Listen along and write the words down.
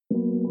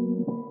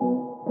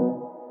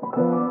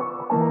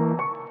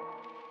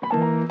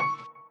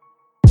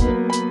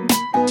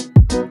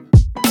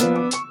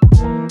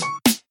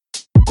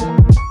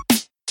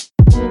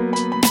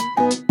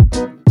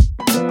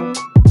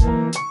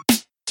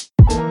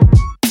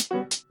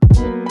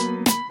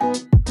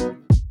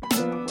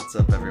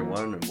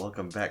everyone, and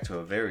welcome back to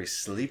a very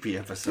sleepy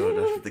episode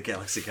of the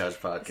Galaxy Couch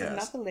Podcast. This is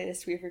not the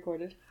latest we've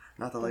recorded.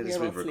 Not the latest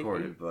we've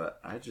recorded, but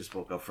I just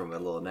woke up from a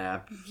little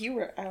nap. You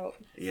were out.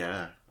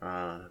 Yeah.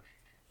 A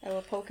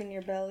little poke in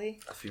your belly.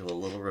 I feel a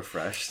little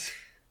refreshed.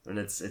 And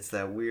it's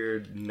that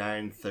weird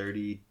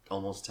 9:30,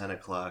 almost 10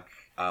 o'clock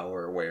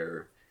hour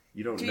where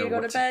you don't know Do you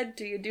go to bed?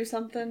 Do you do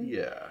something?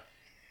 Yeah.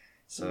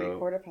 So we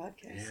record a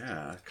podcast.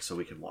 Yeah, so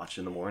we can watch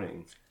in the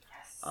morning.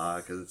 Yes.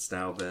 Because it's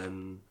now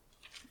been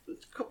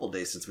a couple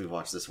days since we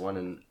watched this one,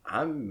 and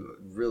I'm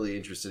really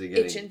interested in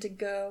getting Itching to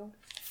go.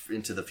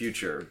 into the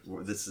future.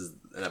 This is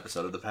an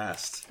episode of the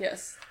past.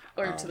 Yes.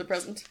 Or to the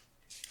present.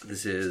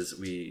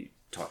 We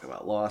talk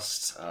about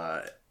Lost.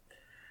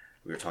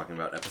 We were talking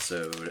about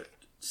episode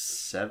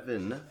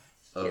 7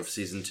 of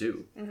season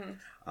 2.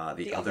 Mm-hmm.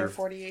 The other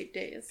 48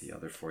 days. The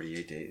other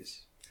 48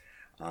 days.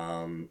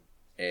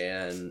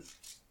 And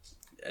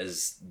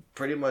as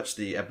pretty much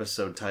the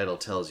episode title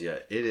tells you,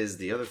 it is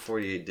the other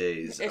 48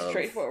 days. It's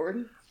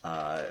straightforward.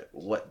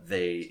 What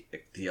the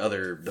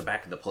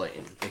back of the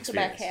plane experience. The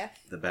back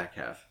half. The back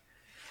half.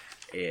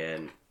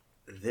 And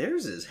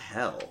theirs is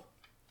hell.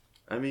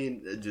 I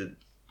mean,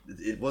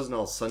 it wasn't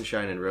all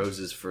sunshine and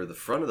roses for the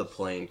front of the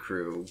plane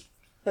crew.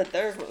 But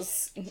theirs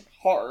was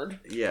hard.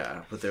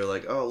 Yeah, but they're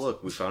like, oh,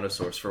 look, we found a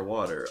source for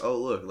water. Oh,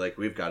 look, like,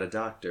 we've got a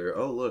doctor.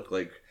 Oh, look,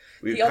 like,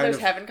 we've The others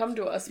haven't come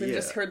to us. We've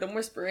just heard them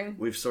whispering.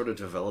 We've sort of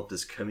developed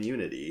this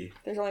community.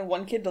 There's only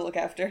one kid to look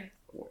after.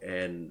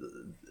 And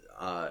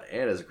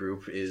Anna's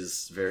group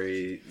is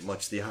very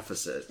much the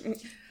opposite.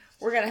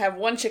 We're going to have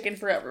one chicken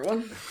for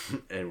everyone.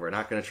 And we're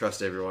not going to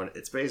trust everyone.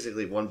 It's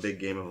basically one big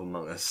game of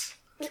Among Us.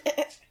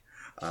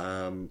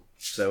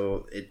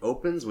 So it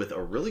opens with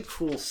a really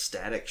cool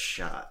static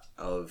shot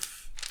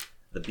of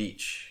the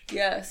beach.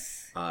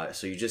 Yes.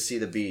 So you just see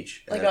the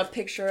beach. Like a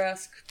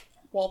picturesque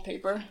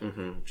wallpaper.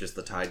 Mm-hmm, just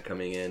the tide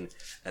coming in.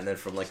 And then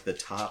from like the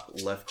top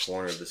left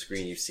corner of the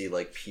screen, you see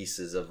like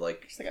pieces of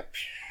like... Just like a...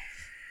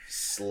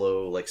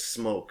 slow like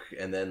smoke,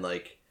 and then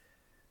like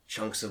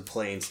chunks of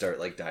planes start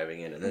like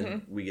diving in, and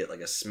then we get like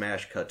a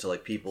smash cut to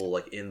like people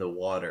like in the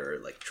water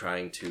like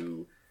trying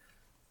to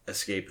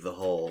escape the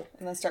hull.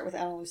 And then start with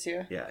Ana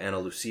Lucia. Yeah, Ana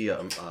Lucia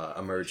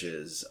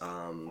emerges.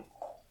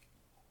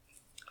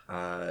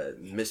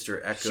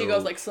 Mr. Echo. She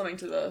goes like swimming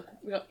to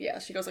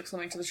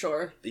the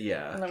shore.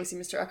 Yeah. And then we see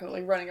Mr. Echo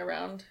like running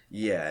around.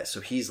 Yeah,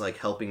 so he's like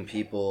helping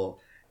people,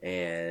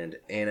 and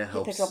Anna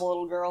helps. He picks up a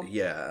little girl.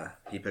 Yeah,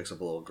 he picks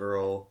up a little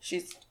girl.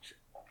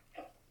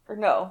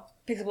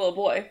 Picks up a little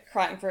boy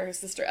crying for his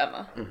sister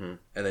Emma. Mm-hmm.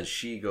 And then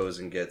she goes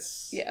and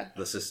gets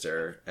the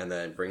sister, and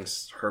then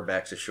brings her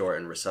back to shore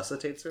and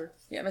resuscitates her.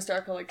 Yeah, Mr.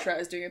 Echo like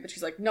tries doing it, but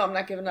she's like, "No, I'm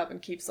not giving up,"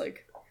 and keeps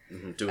like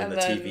doing the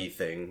TV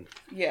thing.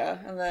 Yeah,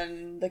 and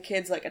then the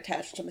kid's like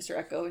attached to Mr.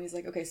 Echo, and he's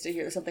like, "Okay, stay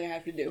here. There's something I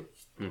have to do."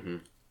 Mm-hmm.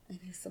 And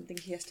something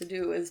he has to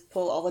do is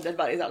pull all the dead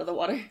bodies out of the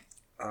water.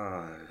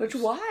 Which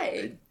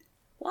why?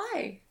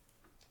 Why?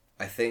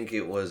 I think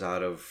it was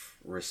out of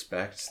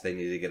respect. They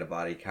needed to get a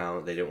body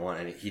count. He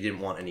didn't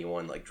want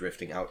anyone like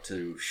drifting out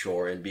to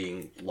shore and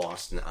being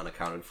lost and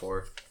unaccounted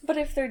for. But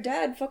if they're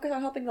dead, focus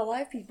on helping the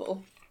live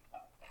people.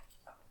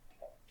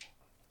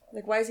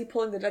 Like, why is he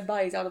pulling the dead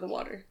bodies out of the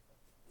water?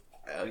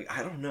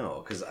 I don't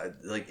know, because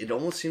it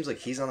almost seems like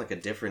he's on like a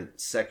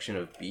different section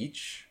of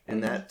beach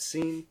in that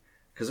scene.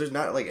 Because there's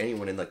not like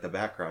anyone in like the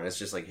background. It's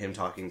just like him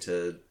talking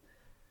to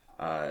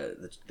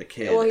the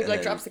kid. Well, he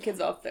like drops the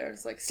kids off there.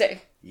 It's like,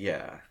 stay.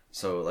 Yeah.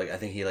 So like I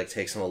think he like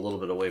takes them a little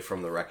bit away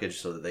from the wreckage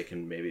so that they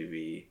can maybe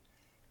be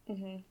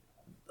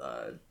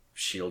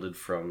shielded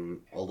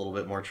from a little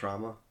bit more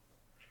trauma.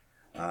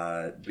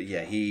 But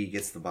yeah, he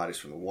gets the bodies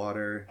from the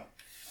water,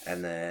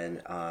 and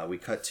then we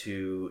cut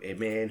to a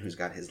man who's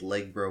got his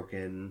leg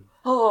broken.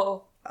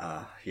 Oh.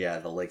 Yeah,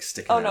 the leg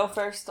sticking. Oh out. no!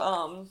 First,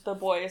 the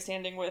boy is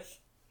standing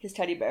with his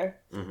teddy bear.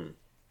 Mm-hmm.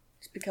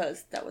 Just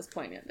because that was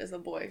poignant. As the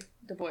boy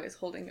is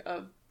holding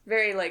a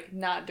very like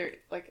not dirty,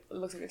 like it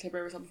looks like a teddy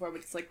bear or something before,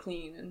 but it's like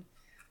clean and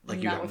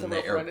like you have in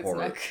the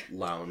airport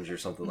lounge or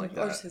something like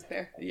that. Or just his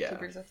bear. Yeah.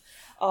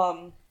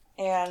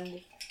 And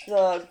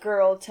the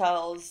girl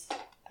tells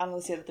Ana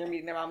Lucia that they're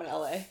meeting their mom in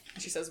LA. And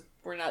she says,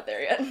 "We're not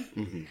there yet."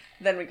 Mm-hmm.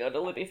 Then we go to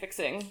Libby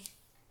fixing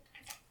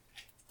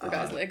the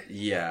guy's leg.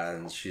 Yeah,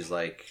 and she's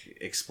like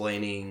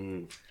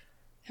explaining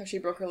how she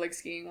broke her leg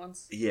skiing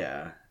once.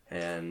 Yeah,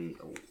 and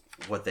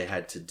what they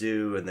had to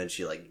do, and then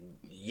she like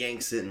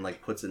yanks it and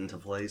like puts it into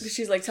place.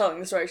 She's like telling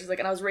the story. She's like,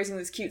 "And I was racing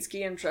this cute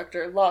ski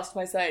instructor, lost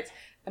my sight,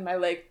 and my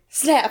leg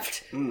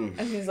snapped." And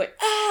he's like,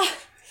 "Ah!"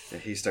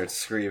 He starts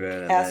screaming.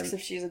 And asks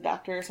if she's a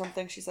doctor or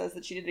something. She says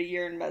that she did a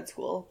year in med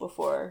school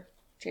before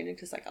changing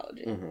to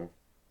psychology. Mm-hmm.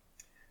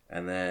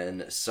 And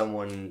then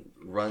someone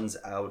runs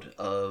out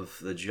of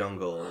the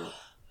jungle.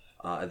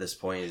 At this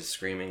point, is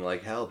screaming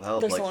like, "Help!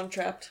 Help!" There's like, someone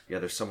trapped. Yeah,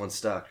 there's someone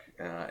stuck,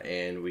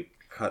 and we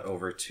cut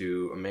over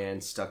to a man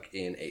stuck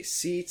in a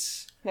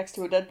seat next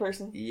to a dead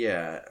person.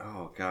 Yeah.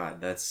 Oh God,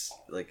 that's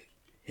like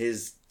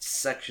his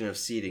section of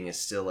seating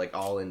is still like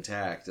all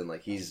intact, and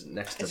like he's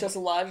next to. It's just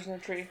lodged in a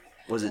tree.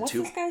 Was it What's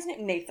two? This guy's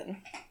name?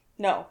 Nathan.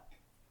 No.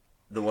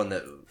 The one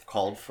that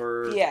called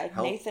for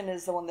help? Nathan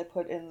is the one they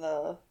put in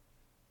the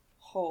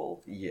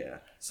hole. Yeah.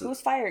 So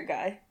Who's fired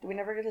guy? Did we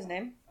never get his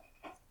name?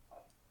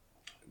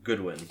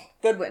 Goodwin.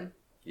 Goodwin.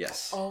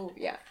 Yes. Oh,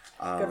 yeah.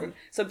 Goodwin.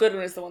 So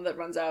Goodwin is the one that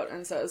runs out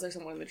and says there's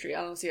someone in the tree.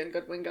 I don't see it, and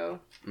Goodwin go.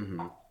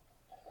 Mm-hmm.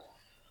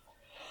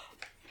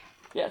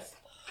 Yes.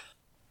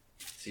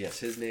 So yes,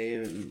 his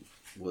name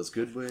was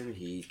Goodwin.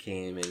 He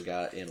came and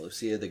got Ana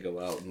Lucia to go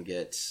out and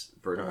get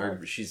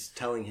Bernard. She's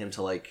telling him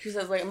to like... She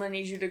says, like, I'm going to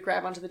need you to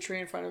grab onto the tree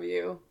in front of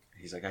you.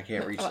 He's like, I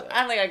can't reach that.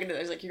 I don't think I can do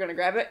that. He's like, you're going to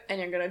grab it and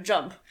you're going to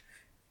jump.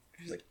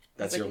 He's like,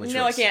 that's your like, only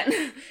no, choice. No, I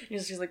can't.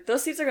 She's like,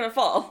 those seats are going to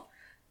fall.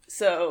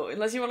 So,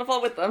 unless you want to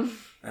fall with them.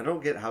 I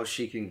don't get how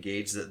she can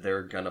gauge that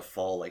they're going to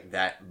fall, like,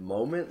 that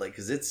moment. Like,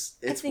 because it's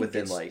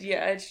within, like...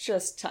 Yeah, it's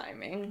just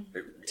timing.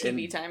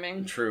 TV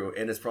timing. True.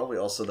 And it's probably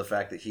also the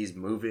fact that he's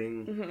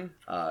moving.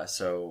 Mm-hmm.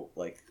 So,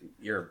 like,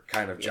 you're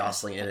kind of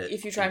jostling in it.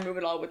 If you try and move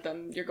it all with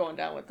them, you're going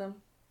down with them.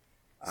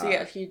 So,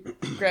 yeah, he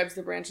grabs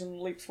the branch and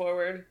leaps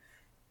forward.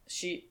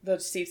 The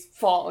seats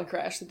fall and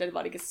crash. The dead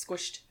body gets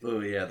squished.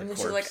 Oh, yeah, and then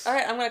she's like, all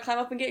right, I'm going to climb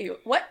up and get you.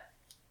 What?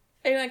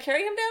 Are you going to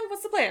carry him down?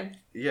 What's the plan?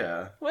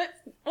 Yeah. What?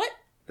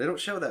 They don't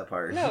show that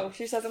part. No,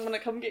 she says, I'm going to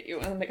come get you.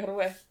 And then they cut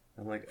away.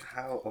 I'm like,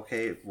 how?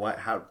 Okay, what?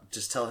 How?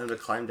 Just tell him to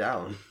climb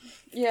down.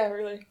 Yeah,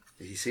 really.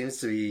 He seems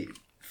to be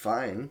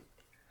fine.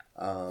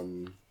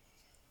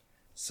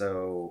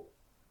 So...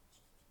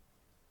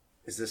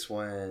 Is this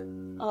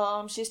when...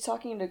 She's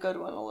talking to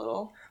Goodwin a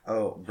little.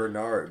 Oh,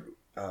 Bernard.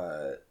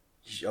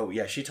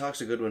 She talks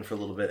to Goodwin for a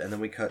little bit, and then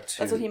we cut to...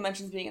 That's what he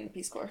mentions being in the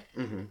Peace Corps.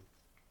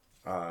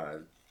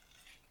 Mm-hmm.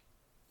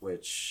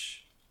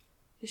 Which...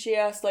 She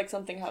asked, like,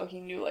 something how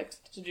he knew, like,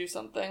 to do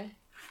something.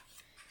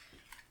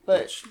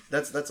 But...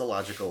 That's a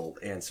logical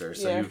answer,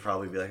 so you'd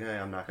probably be like,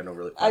 I'm not going to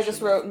really... I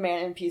just wrote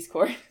Man in Peace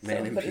Corps.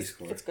 Man in Peace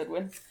Corps. It's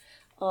Goodwin.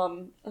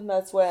 And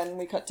that's when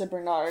we cut to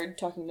Bernard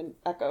talking to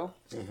Echo.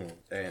 Mm-hmm.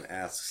 And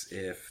asks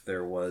if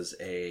there was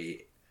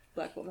a...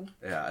 Black woman.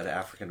 Yeah, an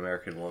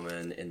African-American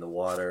woman in the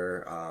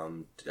water.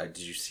 Did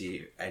you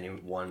see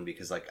anyone?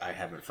 Because, like, I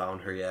haven't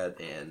found her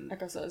yet, and...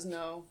 Echo says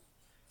no.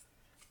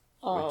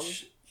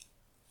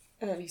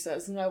 And then he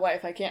says, my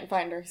wife, I can't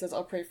find her. He says,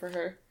 I'll pray for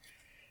her.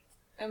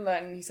 And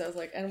then he says,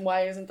 like, and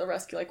why isn't the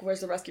rescue, like,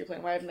 where's the rescue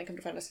plane? Why haven't they come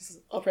to find us? He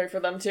says, I'll pray for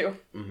them, too.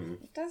 Mm-hmm.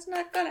 That's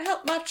not gonna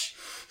help much.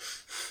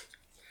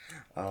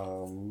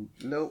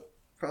 Nope.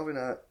 Probably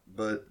not,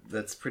 but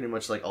that's pretty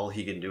much like all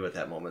he can do at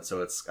that moment.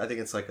 So I think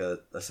it's like a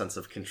sense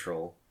of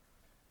control.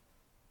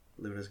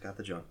 Luna's got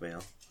the junk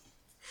mail.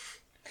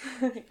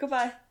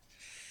 Goodbye.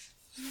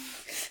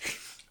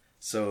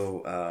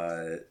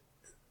 So,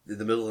 in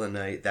the middle of the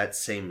night, that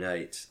same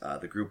night,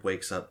 the group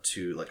wakes up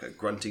to like a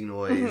grunting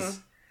noise,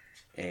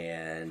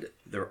 and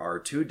there are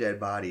 2 dead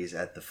bodies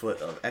at the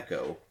foot of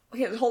Echo.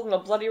 He's holding a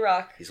bloody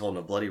rock. He's holding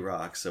a bloody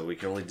rock, so we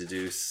can only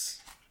deduce...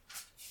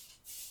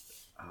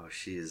 Oh,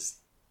 she is...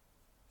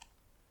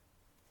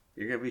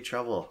 You're gonna be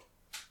trouble.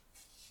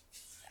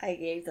 I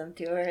gave them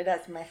to her.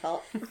 That's my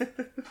fault.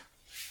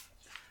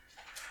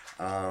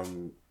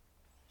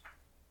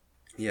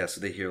 Yeah,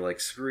 so they hear, like,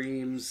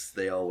 screams.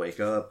 They all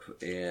wake up,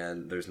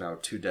 and there's now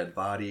 2 dead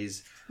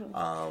bodies.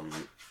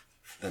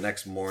 The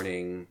next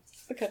morning...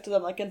 We cut to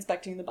them, like,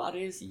 inspecting the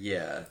bodies.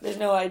 Yeah. There's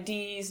no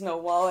IDs, no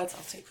wallets.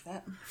 I'll take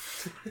that.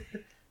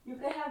 You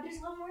can have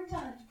this one more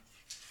time.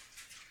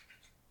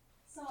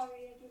 Sorry,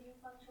 I gave you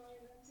a fun toy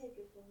and then take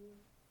it from you.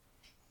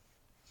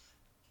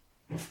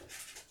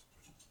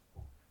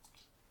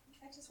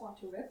 I just want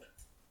to rip.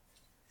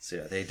 So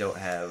yeah, they don't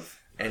have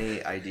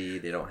any ID.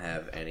 They don't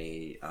have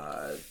any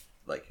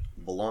like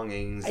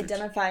belongings.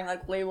 Identifying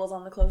like labels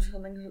on the clothes or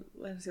something.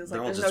 It feels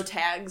like there's no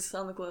tags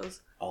on the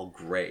clothes. All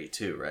gray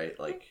too, right?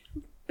 Like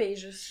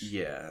beigeish.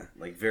 Yeah,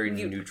 like very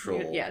neutral.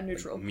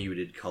 Neutral. Like,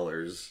 muted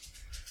colors.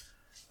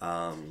 They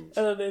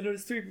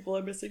notice 3 people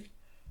are missing.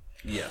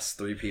 Yes,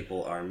 3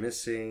 people are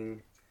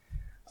missing.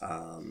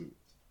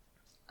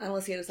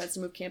 Unless he decides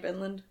to move camp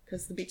inland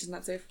because the beach is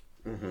not safe.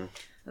 Mm-hmm.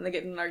 And they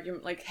get in an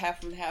argument, like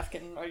half and half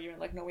get in an argument,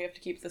 like, no, we have to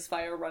keep this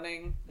fire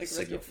running. Like,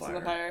 signal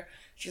fire.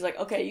 She's like,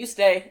 okay, you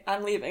stay.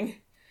 I'm leaving.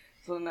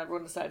 So then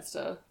everyone decides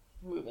to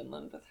move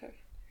inland with her.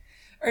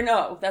 Or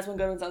no, that's when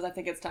Goodwin says, I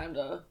think it's time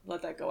to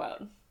let that go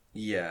out.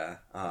 Yeah,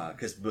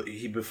 because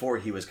before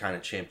he was kind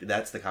of champion.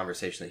 That's the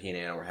conversation that he and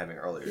Anna were having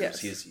earlier.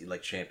 Yes. He's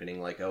like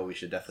championing, like, oh, we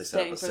should definitely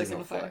set up a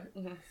signal fire.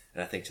 Mm-hmm.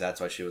 And I think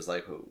that's why she was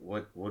like,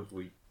 what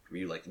were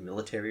you like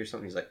military or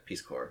something? He's like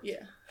Peace Corps.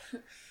 Yeah,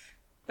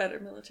 better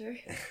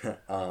military.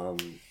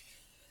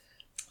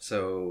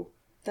 So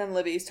then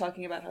Libby's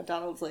talking about how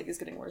Donald's leg is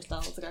getting worse.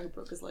 Donald's the guy who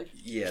broke his leg.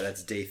 Yeah,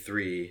 that's day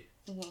 3,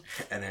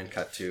 and then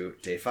cut to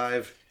day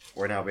 5.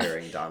 We're now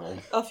burying Donald.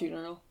 A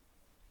funeral.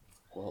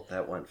 Well,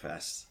 that went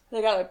fast.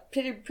 They got a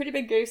pretty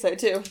big gravesite,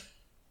 too.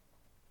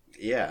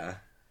 Yeah.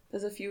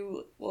 There's a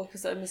few, well,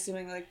 because I'm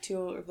assuming, like,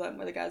 2 of them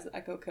were the guys that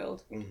Echo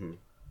killed. Mm-hmm.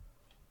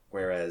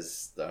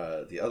 Whereas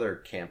the other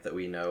camp that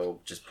we know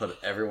just put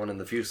everyone in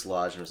the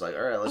fuselage and was like,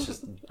 alright, let's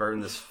just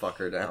burn this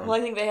fucker down. Well,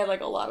 I think they had,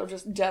 like, a lot of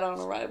just dead on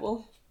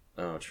arrival.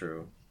 Oh,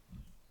 true.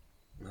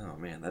 Oh,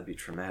 man, that'd be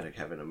traumatic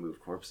having to move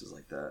corpses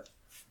like that.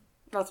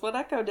 That's what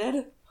Echo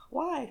did.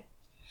 Why?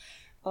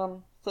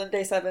 So then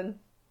day 7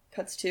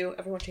 cuts to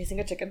everyone chasing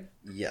a chicken.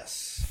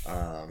 Yes.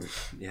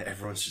 Yeah,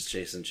 everyone's just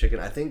chasing chicken.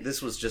 I think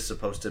this was just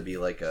supposed to be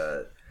like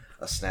a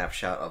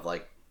snapshot of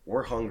like,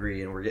 we're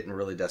hungry and we're getting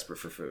really desperate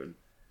for food.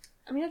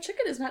 I mean, a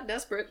chicken is not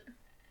desperate.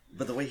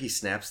 But the way he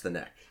snaps the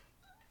neck.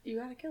 You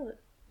gotta kill it.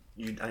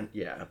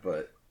 Yeah,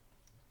 but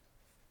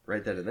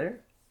right then and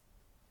there?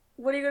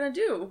 What are you gonna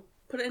do?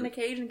 Put it in a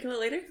cage and kill it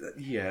later?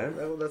 Yeah,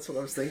 that's what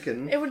I was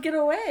thinking. It would get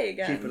away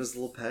again. Keep it as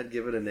a little pet,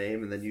 give it a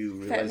name, and then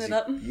you Fatten realize it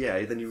up.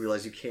 Yeah, then you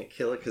realize you can't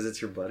kill it because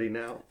it's your buddy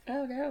now.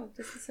 Oh no,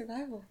 this is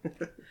survival.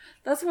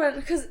 That's what,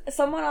 because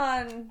someone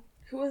on,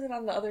 who was it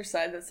on the other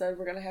side that said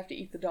we're gonna have to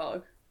eat the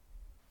dog?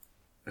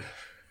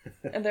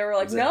 And they were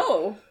like,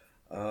 no!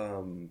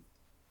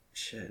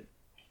 Shit.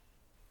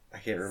 I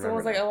can't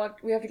remember. Someone's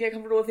like, we have to get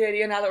comfortable with the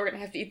idea now that we're gonna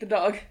have to eat the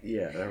dog.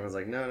 Yeah, everyone's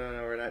like, no,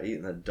 we're not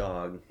eating the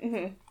dog.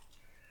 Mm-hmm.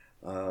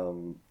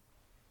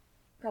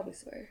 Probably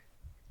swear.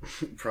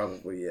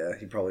 Probably, yeah.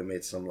 He probably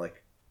made some,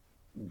 like,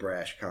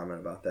 brash comment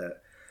about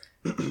that.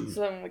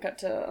 So then we cut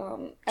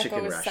to,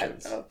 chicken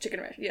rations. Chicken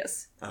rations,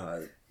 yes.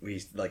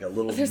 We, like, a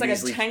little There's, like,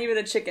 measly... a tiny bit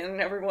of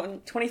chicken,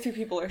 and 23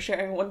 people are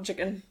sharing one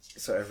chicken.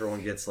 So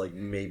everyone gets, like,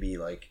 maybe,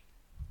 like...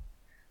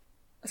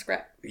 A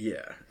scrap.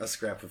 Yeah, a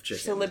scrap of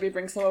chicken. So Libby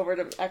brings some over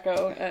to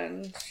Echo,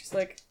 and she's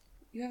like,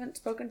 you haven't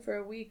spoken for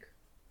a week.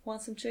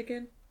 Want some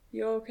chicken?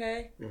 You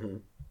okay? Mm-hmm.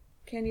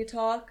 Can you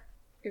talk?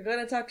 You're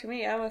gonna talk to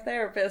me. I'm a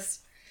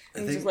therapist.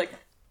 And he's just like...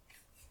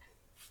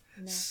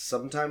 No.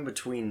 Sometime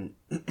between,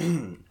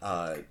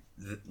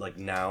 like,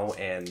 now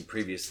and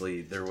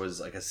previously, there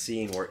was, like, a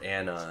scene where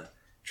Anna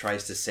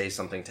tries to say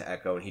something to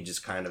Echo, and he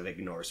just kind of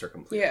ignores her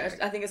completely. Yeah,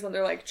 I think it's when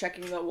they're, like,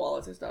 checking the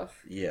wallets and stuff.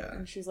 Yeah.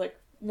 And she's like,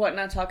 what,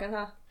 not talking,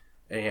 huh?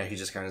 And yeah, he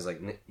just kind of is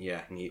like,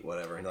 yeah, neat,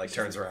 whatever. And, like,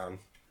 turns around.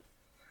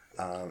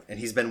 And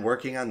he's been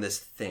working on this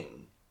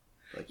thing.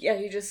 Like, yeah,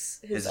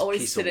 he's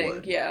always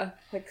sitting, yeah,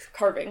 like,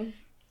 carving.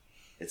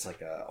 It's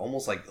like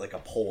almost like a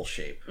pole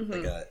shape.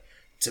 Mm-hmm. Like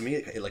to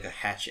me, like a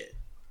hatchet.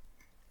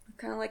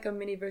 Kind of like a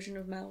mini version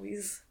of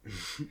Maui's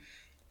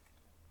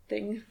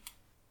thing.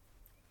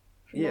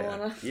 Yeah,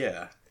 Moana.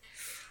 yeah.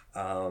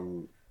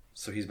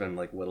 So he's been,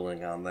 like,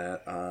 whittling on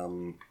that.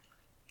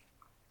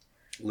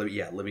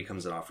 Libby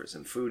comes and offers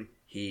him food.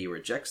 He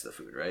rejects the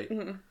food, right?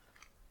 Mm-hmm.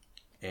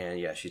 And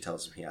yeah, she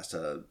tells him he has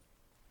to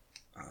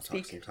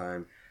talk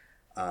sometime.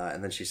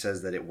 And then she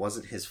says that it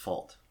wasn't his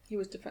fault. He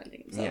was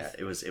defending himself. Yeah,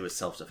 it was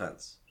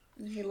self-defense.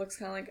 And he looks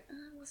kind of like,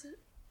 was it?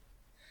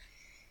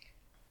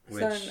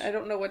 Which, Son, I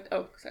don't know what...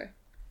 Oh, sorry.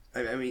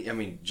 I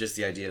mean, just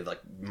the idea of, like,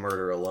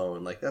 murder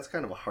alone, like, that's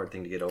kind of a hard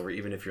thing to get over,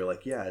 even if you're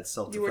like, yeah, it's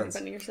self-defense. You were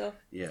defending yourself?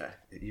 Yeah,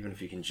 even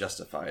if you can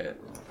justify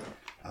it.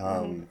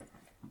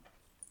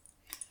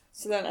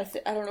 So then,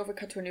 I don't know if it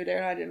cut to a new day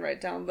or not, I didn't write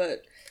it down,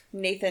 but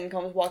Nathan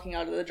comes walking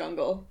out of the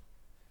jungle.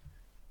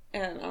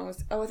 And I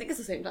think it's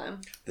the same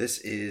time. This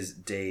is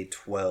day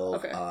 12.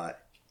 Okay.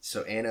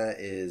 So Anna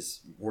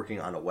is working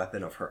on a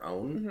weapon of her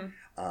own.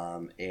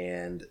 Mm-hmm.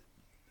 And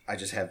I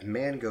just have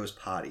man goes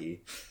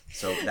potty.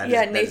 So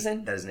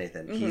Nathan. That is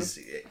Nathan.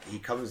 Mm-hmm. He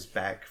comes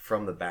back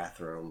from the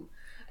bathroom.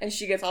 And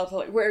she gets all to,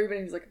 like, where are you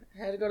been? He's like,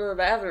 I had to go to the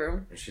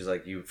bathroom. And she's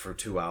like, you for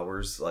 2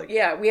 hours? Like,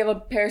 yeah, we have a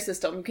pair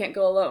system. You can't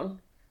go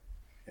alone.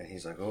 And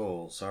he's like,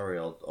 oh, sorry,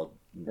 I'll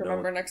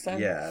remember next time.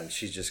 Yeah, and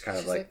she's just kind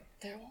of like,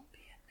 there won't be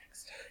a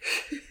next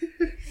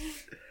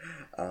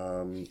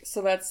time.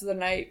 So that's the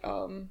night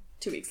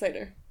 2 weeks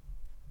later.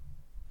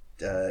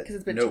 Because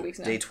it's been 2 weeks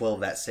now. Day 12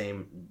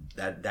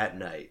 that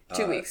night.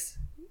 2 weeks.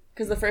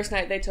 Because the first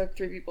night they took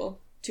 3 people.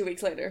 2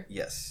 weeks later.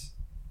 Yes.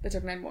 They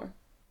took 9 more.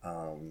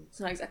 It's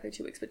not exactly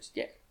 2 weeks, but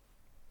yeah.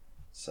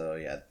 So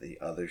yeah, the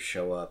others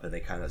show up and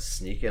they kind of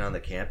sneak in on the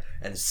camp,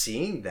 and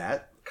seeing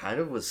that kind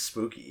of was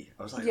spooky.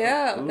 I was like,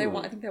 yeah, oh, I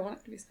think they want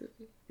it to be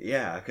spooky.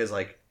 Yeah, because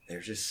like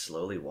they're just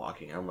slowly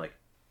walking. I'm like,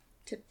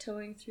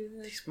 tiptoeing through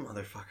the... These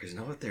motherfuckers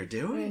know what they're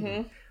doing.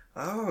 Mm-hmm.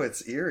 Oh,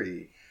 it's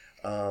eerie.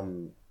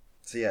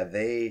 So yeah,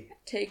 they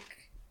take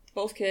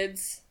both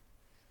kids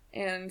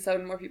and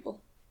 7 more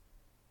people.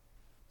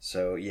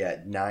 So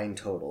yeah, 9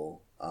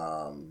 total.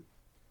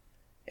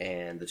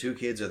 And the 2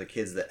 kids are the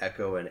kids that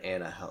Echo and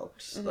Anna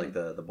helped, mm-hmm. like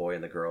the boy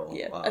and the girl.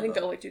 Yeah, I think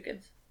the only 2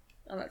 kids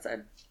on that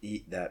side.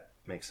 That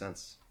makes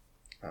sense.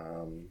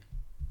 So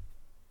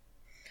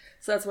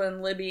that's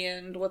when Libby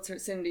and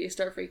Cindy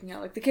start freaking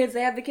out. Like, the kids,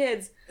 they have the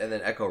kids. And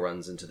then Echo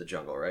runs into the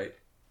jungle, right?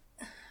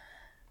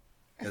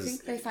 I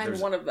think they find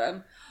one of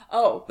them.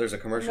 Oh. There's a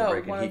commercial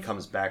break and he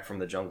comes back from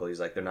the jungle.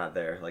 He's like, they're not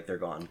there. Like, they're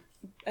gone.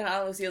 And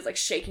Lucia's like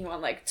shaking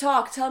one, like,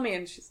 tell me.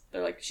 And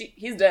they're like,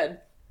 he's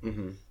dead.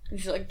 Mm-hmm. And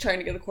she's like trying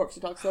to get a corpse to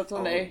talk. So that's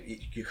when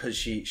because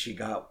she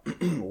got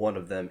one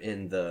of them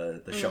in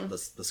the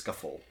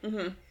scuffle.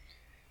 Mm-hmm.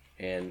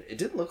 And it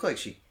didn't look like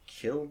she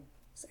killed...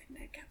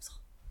 Cyanide capsule.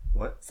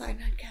 What?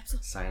 Cyanide capsule.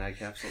 Cyanide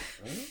capsule.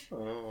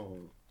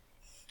 Oh.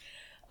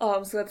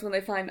 So that's when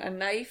they find a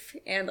knife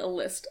and a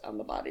list on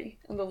the body.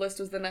 And the list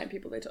was the 9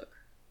 people they took.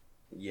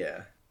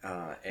 Yeah.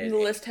 And the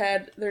list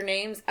had their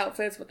names,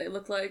 outfits, what they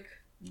look like.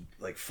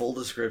 Like full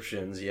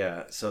descriptions,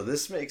 yeah. So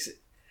this makes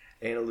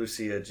Ana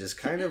Lucia just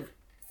kind of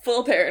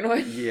full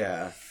paranoid.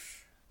 Yeah.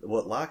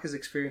 What Locke is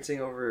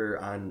experiencing over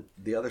on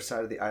the other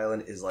side of the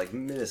island is like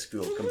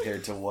minuscule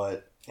compared to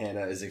what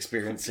Anna is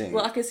experiencing.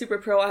 Locke is super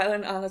pro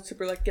island, Anna's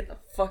super like, get the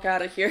fuck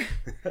out of here.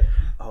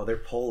 Oh, they're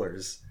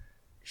polars.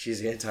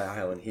 She's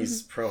anti-island.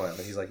 He's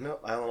pro-island. He's like, no,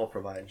 island will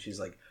provide. And she's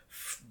like,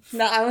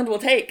 The island will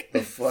take. the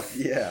fuck,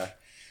 yeah.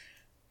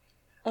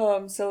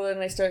 So then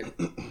they start...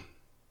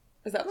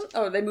 Is that one?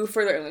 Oh, they move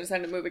further and they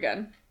decide to move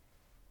again.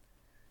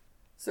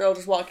 So they're all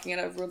just walking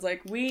and everyone's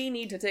like, we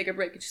need to take a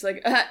break. And she's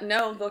like,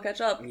 no, they'll catch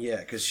up.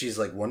 Yeah, because she's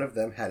like, one of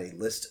them had a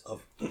list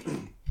of...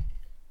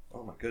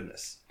 Oh my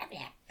goodness.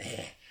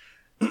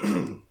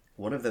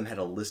 One of them had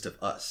a list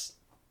of us.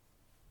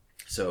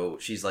 So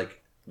she's like,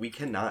 we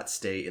cannot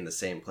stay in the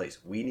same place.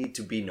 We need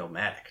to be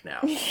nomadic now.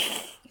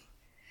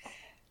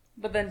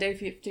 But then day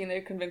 15,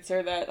 they convince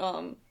her that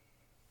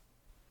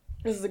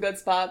this is a good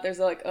spot. There's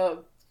like a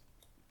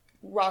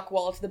rock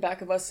wall to the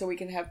back of us so we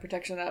can have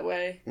protection that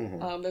way.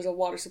 Mm-hmm. There's a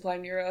water supply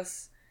near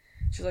us.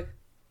 She's like,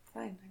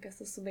 fine, I guess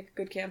this will make a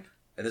good camp.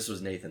 And this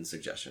was Nathan's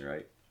suggestion,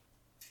 right?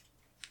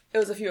 It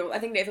was a few. I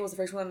think Nathan was the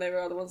first one. They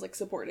were the ones like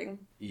supporting.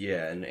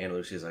 Yeah, and Anna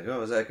Lucy's like,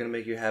 oh, is that going to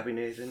make you happy,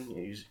 Nathan?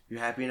 You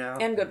happy now?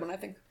 And Goodwin, I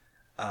think.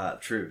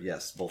 True,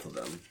 yes, both of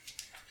them.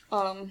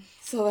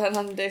 So then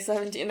on day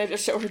 17, they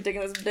just show her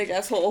digging this big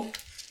ass hole.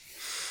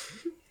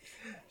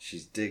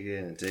 She's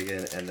digging and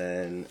digging, and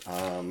then,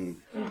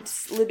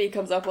 Libby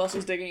comes up while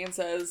she's digging and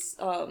says,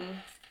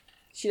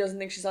 she doesn't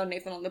think she saw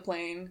Nathan on the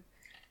plane.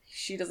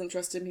 She doesn't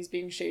trust him, he's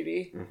being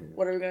shady. Mm-hmm.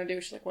 What are we gonna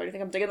do? She's like, why do you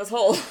think I'm digging this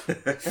hole?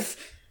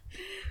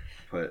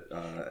 But,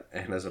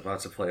 Anna's about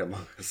to play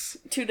Among Us.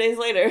 2 days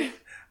later.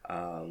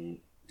 2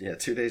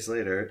 days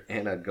later,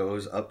 Anna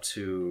goes up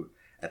to...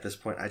 At this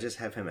point, I just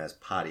have him as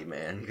Potty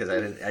Man because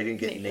I didn't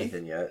get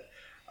Nathan yet.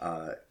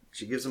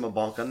 She gives him a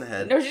bonk on the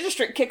head. No, she just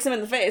straight kicks him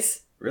in the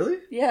face. Really?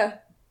 Yeah.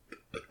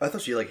 I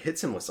thought she like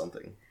hits him with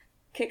something.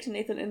 Kicked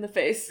Nathan in the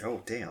face.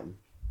 Oh damn.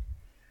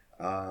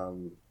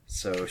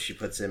 So she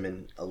puts him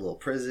in a little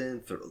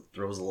prison,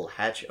 throws a little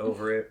hatch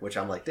over it, which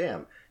I'm like,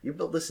 damn, you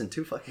built this in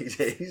 2 fucking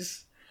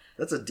days.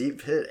 That's a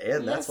deep hit,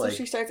 and Yeah, that's so like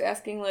she starts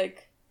asking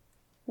like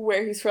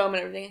where he's from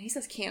and everything, and he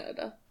says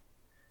Canada.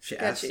 she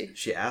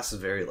asks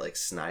very like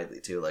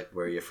snidely too, like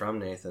where are you from,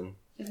 Nathan?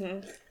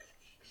 Mm-hmm.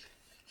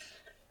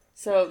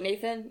 So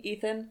Nathan,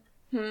 Ethan,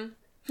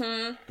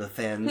 The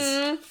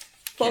Thans.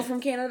 Both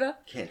from Canada.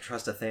 Can't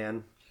trust a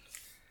Than.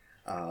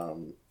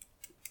 And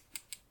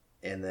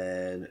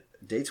then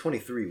day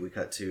 23, we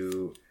cut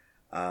to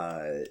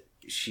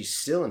she's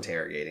still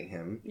interrogating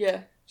him.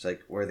 Yeah. She's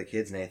like, where are the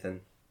kids,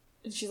 Nathan?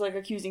 And she's like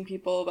accusing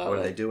people about What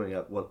are they doing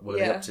up? What are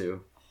they up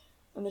to?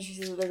 And then she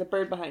sees that there's a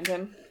bird behind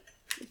him.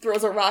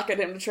 Throws a rock at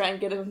him to try and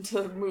get him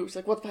to move. She's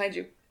like, what's behind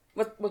you?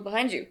 What's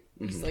behind you?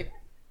 Mm-hmm. He's like,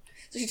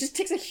 so she just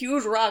takes a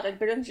huge rock, like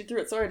bigger than she threw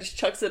at Sawyer, just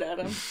chucks it at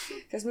him.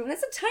 Guys moving,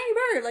 that's a tiny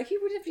bird. Like, he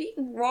would have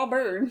eaten raw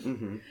bird.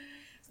 Mm-hmm.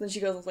 So then she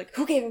goes and is like,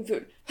 who gave him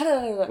food?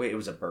 Wait, it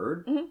was a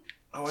bird? Mm-hmm.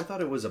 Oh, I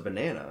thought it was a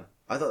banana.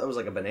 I thought that was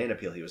like a banana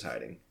peel he was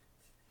hiding.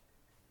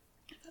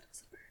 I thought it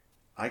was a bird.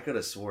 I could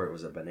have swore it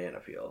was a banana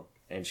peel.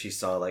 And she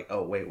saw like,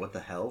 oh wait, what the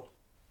hell?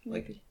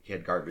 Maybe. Like, he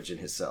had garbage in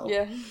his cell.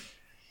 Yeah.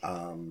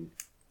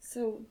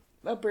 So,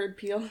 a bird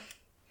peel.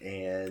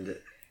 And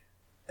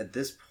at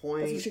this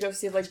point... So she goes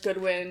see like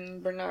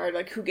Goodwin, Bernard,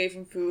 like who gave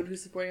him food,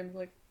 who's supporting him.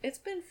 Like, it's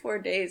been 4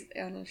 days.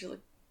 And she's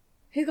like,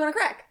 he's gonna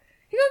crack.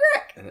 He's gonna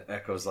crack. And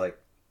Echo's like...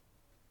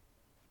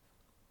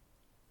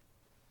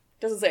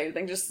 Doesn't say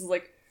anything, just is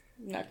like,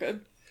 not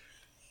good.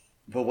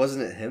 But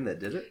wasn't it him that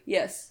did it?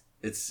 Yes.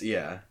 It's,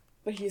 yeah.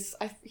 But he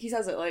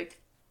says it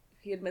like,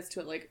 he admits to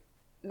it like,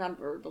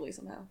 non-verbally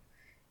somehow.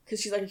 Because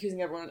she's like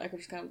accusing everyone and Echo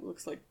just kind of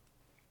looks like...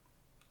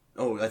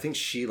 Oh, I think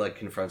she like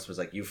confronts him, was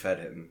like, you fed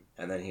him.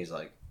 And then he's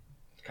like,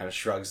 kind of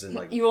shrugs and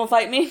like... You won't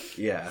fight me?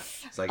 Yeah.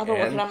 It's like, I've been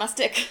working on my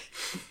stick.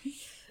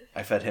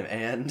 I fed him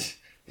and...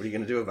 What are you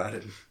going to do about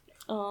it?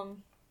 So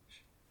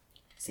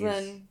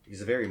then...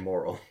 He's very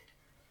moral.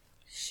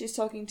 She's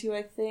talking to,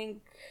 I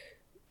think,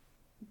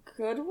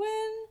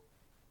 Goodwin?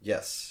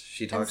 Yes,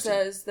 she And talks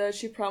says that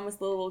she promised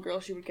the little girl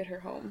she would get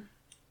her home.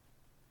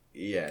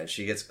 Yeah, and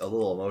she gets a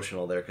little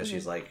emotional there because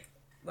she's like,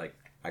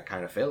 I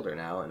kind of failed her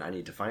now, and I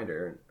need to find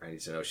her. I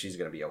need to know she's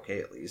going to be okay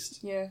at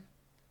least. Yeah.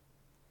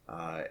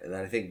 And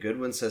then I think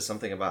Goodwin says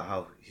something about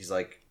how he's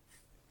like,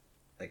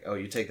 oh,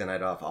 you take the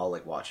night off, I'll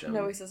like watch him.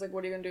 No, he says like,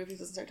 what are you going to do if he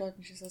doesn't start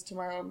talking? She says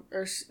tomorrow,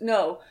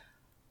 no.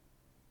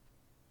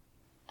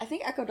 I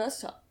think Echo does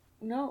talk.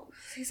 No,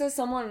 he says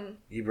someone...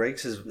 He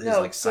breaks his no,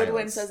 like silence.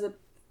 Goodwin says that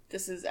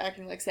this is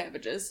acting like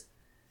savages.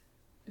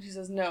 And she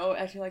says, no,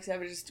 acting like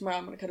savages, tomorrow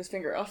I'm going to cut his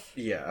finger off.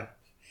 Yeah.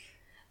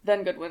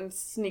 Then Goodwin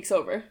sneaks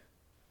over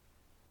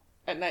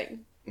at night.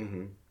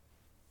 Mm-hmm.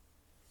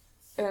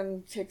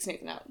 And takes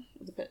Nathan out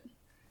of the pit.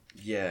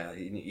 Yeah,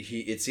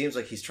 he it seems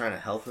like he's trying to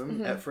help him.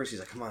 Mm-hmm. At first he's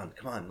like, come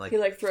on, like... He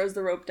like throws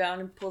the rope down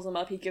and pulls him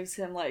up. He gives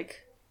him like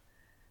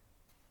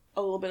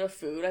a little bit of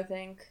food, I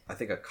think. I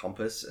think a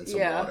compass and some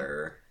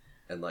water.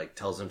 And like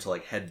tells him to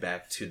like head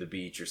back to the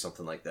beach or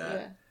something like that.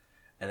 Yeah.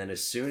 And then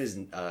as soon as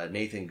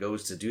Nathan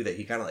goes to do that,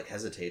 he kind of like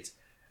hesitates.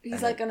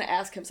 He's like gonna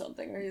ask him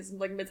something, or he's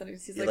like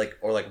mid-sentence. He's like,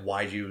 or like,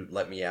 why'd you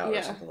let me out,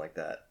 or something like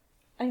that.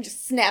 And he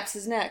just snaps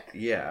his neck.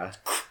 Yeah.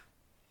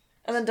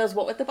 And then does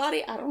what with the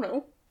body? I don't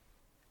know.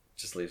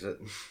 Just leaves it.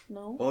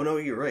 No. Oh no,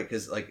 you're right.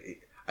 Because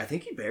like, I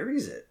think he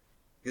buries it.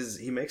 Because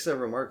he makes a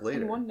remark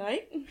later. In one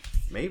night.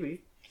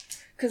 Maybe.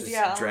 Because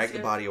drag the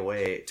body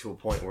away to a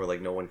point where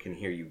like no one can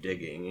hear you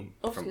digging.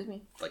 Excuse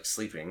me. Like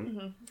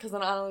sleeping. Because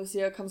then Ana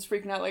Lucia comes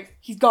freaking out like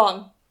he's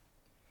gone.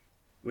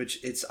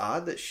 Which it's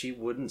odd that she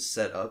wouldn't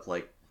set up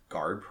like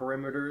guard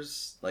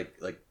perimeters, like.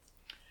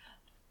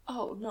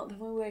 Oh no! Then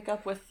we wake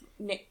up with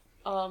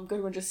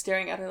Goodwin just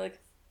staring at her like.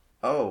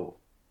 Oh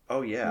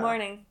yeah. Good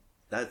morning.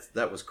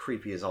 That was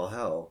creepy as all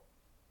hell.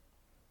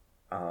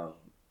 And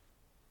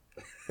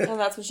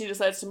that's when she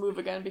decides to move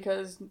again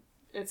because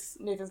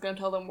Nathan's gonna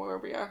tell them where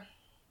we are.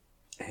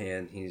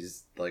 And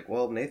he's like,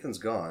 "Well, Nathan's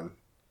gone."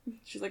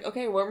 She's like,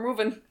 "Okay, we're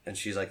moving." And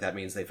she's like, "That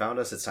means they found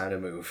us. It's time to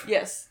move."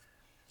 Yes.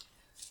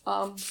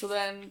 So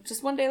then,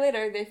 just one day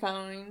later, they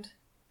found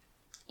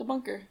the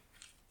bunker.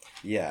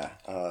 Yeah.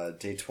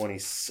 Day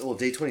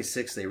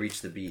 26, they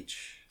reached the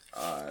beach.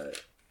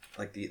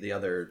 Like the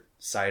other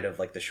side of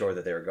like the shore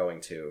that they were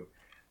going to.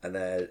 And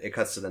then it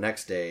cuts to the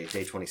next day,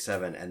 day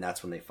 27, and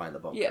that's when they find the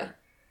bunker. Yeah.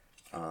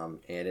 And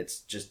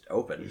it's just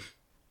open.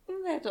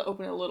 And they have to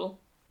open it a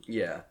little.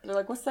 Yeah. They're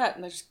like, what's that?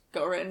 And they just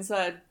go right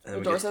inside. And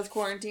the door says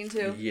quarantine,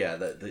 too. Yeah,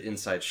 the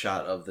inside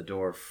shot of the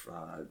door.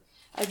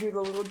 I drew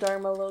the little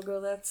Dharma logo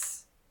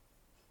that's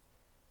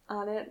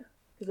on it.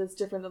 Because it's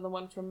different than the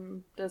one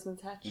from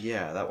Desmond's Hatch.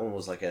 Yeah, that one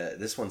was like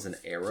this one's an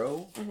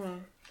arrow.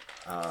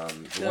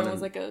 Mm-hmm. The one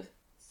was like a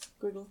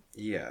squiggle.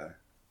 Yeah.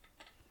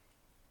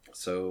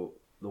 So,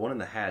 the one in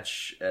the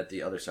hatch at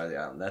the other side of the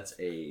island, that's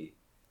a...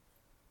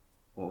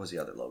 What was the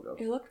other logo?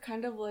 It looked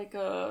kind of like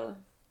a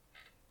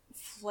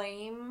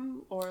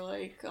flame or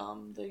like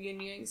the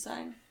yin yang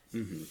sign.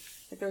 Mm-hmm.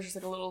 Like there was just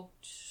like a little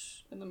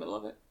in the middle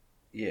of it.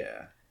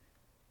 Yeah.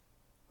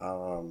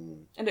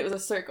 And it was a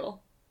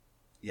circle.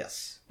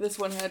 Yes. This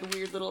one had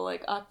weird little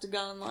like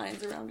octagon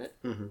lines around it.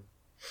 Mm-hmm.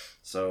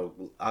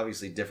 So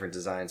obviously different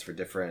designs for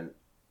different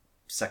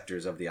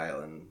sectors of the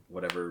island,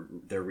 whatever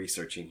they're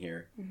researching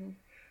here. Mm-hmm.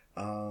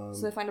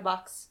 So they find a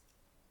box.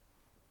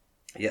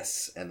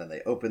 Yes, and then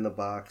they open the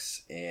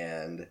box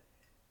and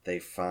they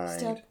find...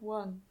 Step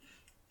 1.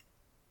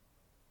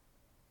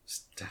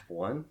 Step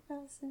 1?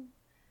 Allison.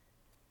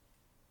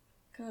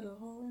 Cut a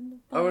hole in the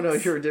box. Oh no,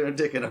 you were doing a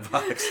dick in a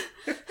box.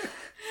 I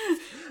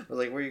was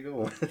like, where are you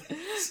going with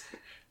this?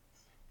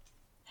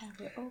 Have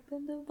you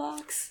opened the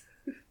box?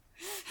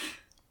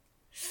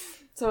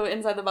 So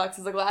inside the box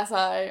is a glass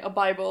eye, a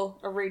Bible,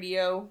 a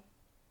radio,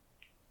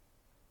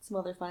 some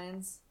other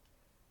finds.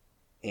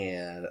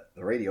 And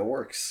the radio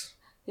works.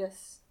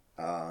 Yes.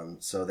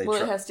 So they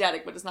it has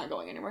static, but it's not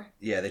going anywhere.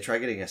 Yeah, they try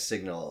getting a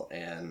signal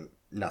and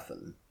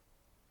nothing.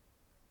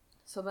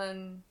 So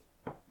then...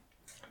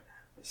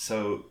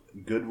 So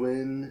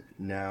Goodwin,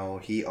 now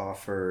he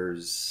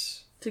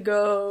offers... To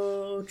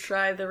go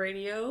try the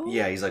radio?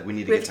 Yeah, he's like, we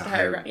need to get to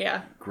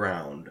higher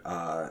ground.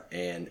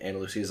 And Ana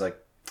Lucia's like,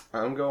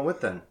 I'm going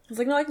with them. I was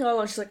like, no, I can go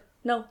alone. She's like,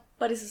 no,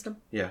 buddy system.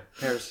 Yeah,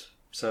 pairs.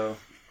 So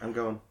I'm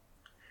going.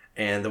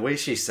 And the way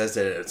she says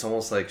it, it's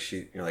almost like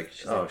you're like,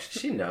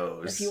 she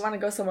knows. If you want to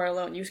go somewhere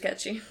alone, you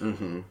sketchy.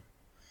 Mm-hmm.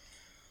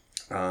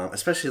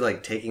 Especially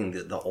like taking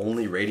the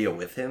only radio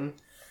with him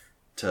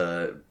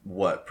to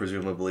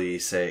presumably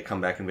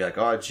come back and be like,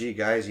 oh, gee,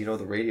 guys,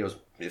 the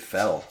it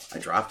fell. I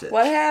dropped it.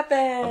 What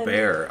happened? A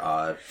bear,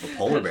 a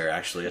polar bear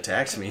actually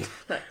attacked me.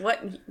 Like,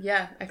 what?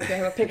 Yeah, I think I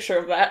have a picture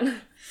of that.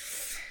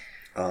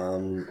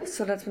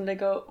 So that's when they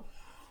go,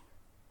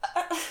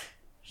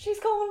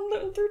 she's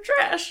going through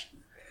trash.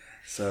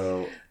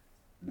 So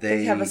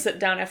they have a sit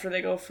down after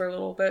they go for a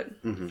little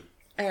bit. Mm-hmm.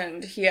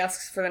 And he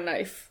asks for the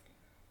knife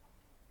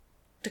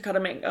to cut a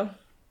mango.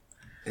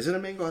 Is it a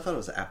mango? I thought it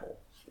was an apple.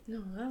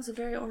 No, that was a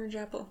very orange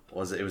apple.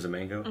 Was it? It was a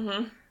mango?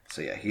 Mm-hmm.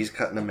 So yeah, he's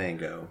cutting a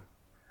mango.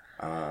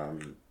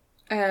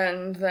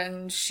 And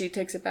then she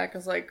takes it back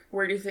and is like,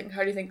 how do you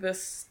think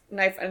this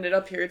knife ended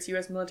up here? It's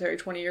U.S. military,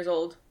 20 years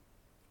old.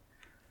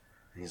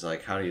 He's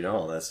like, how do you know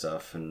all that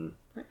stuff? And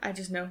I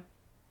just know.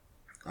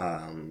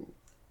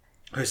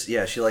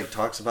 Yeah, she like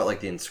talks about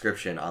like the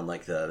inscription on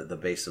like the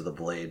base of the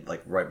blade,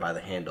 like right by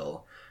the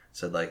handle.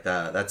 Said like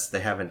they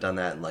haven't done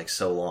that in like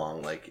so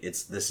long. Like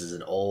this is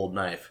an old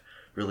knife.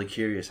 Really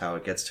curious how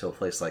it gets to a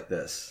place like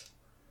this.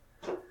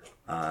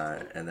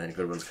 And then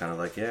Goodwin's kind of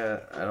like,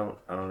 yeah, I don't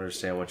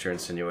understand what you're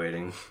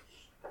insinuating.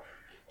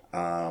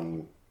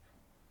 And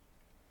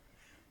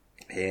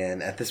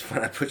at this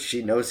point,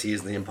 she knows he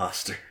is the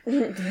imposter.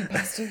 The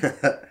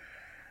imposter.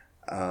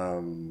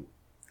 And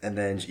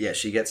then, yeah,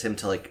 she gets him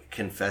to, like,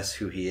 confess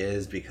who he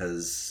is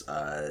because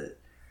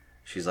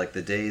she's like,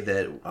 the day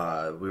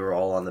that we were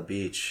all on the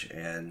beach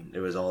and it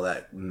was all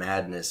that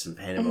madness and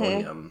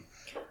pandemonium.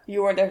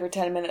 You weren't there for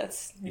 10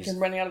 minutes. You came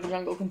running out of the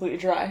jungle completely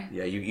dry.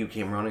 Yeah, you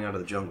came running out of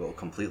the jungle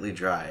completely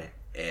dry.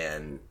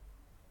 And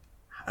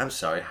I'm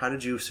sorry, how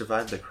did you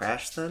survive the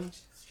crash then?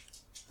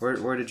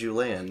 Where did you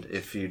land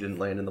if you didn't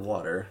land in the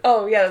water?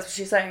 Oh, yeah, that's what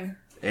she's saying.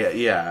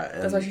 Yeah.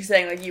 That's why she's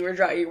saying, like, you were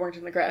dry, you weren't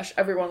in the crash.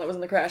 Everyone that was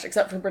in the crash,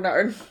 except for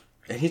Bernard.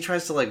 And he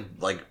tries to,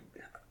 like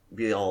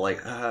be all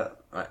like,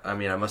 I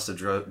mean, I must have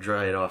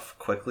dried off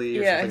quickly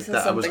or something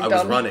like that. I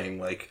was running,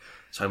 like,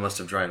 so I must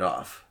have dried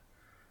off.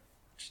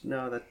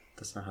 No,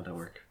 that's not how that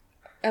works.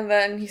 And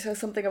then he says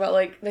something about,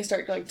 like, they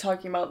start, like,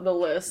 talking about the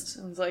list.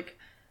 And it's like,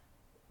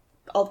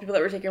 all the people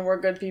that were taken were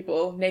good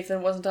people.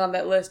 Nathan wasn't on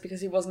that list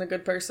because he wasn't a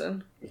good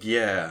person.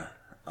 Yeah.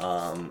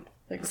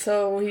 Like,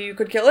 so you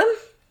could kill him?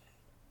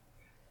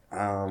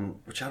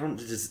 Which I don't...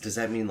 Does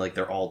that mean, like,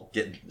 they're all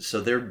getting...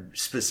 So they're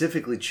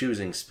specifically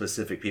choosing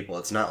specific people.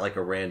 It's not like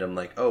a random,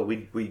 like, oh,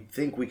 we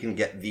think we can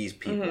get these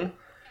people.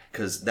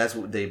 Because that's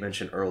what they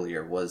mentioned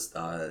earlier, was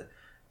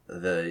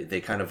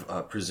they kind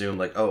of presumed,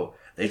 like, oh,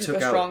 they took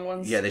the out... strong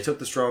ones. Yeah, they took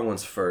the strong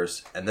ones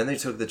first, and then they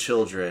took the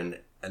children,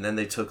 and then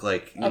they took,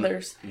 like...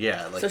 Others.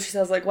 Yeah, like... So she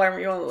says, like, why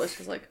weren't you on the list?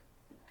 She's like...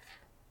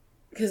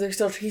 Because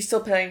he's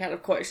still playing kind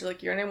of coy. She's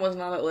like, your name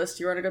wasn't on that list.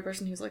 You weren't a good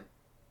person. He's like...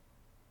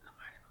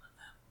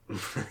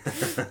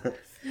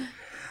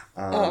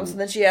 So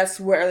then she asks,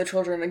 where are the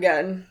children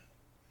again?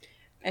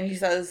 And he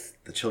says,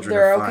 the children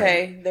they're are fine.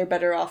 okay. They're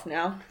better off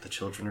now. The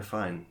children are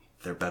fine.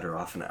 They're better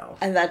off now.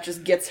 And that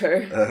just gets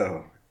her.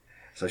 Oh.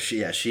 So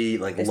she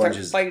like they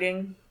lunges... start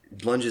fighting.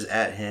 Lunges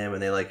at him,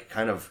 and they, like,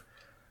 kind of...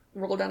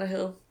 Roll down a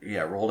hill.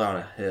 Yeah, roll down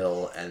a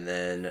hill, and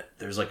then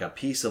there's, like, a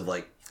piece of,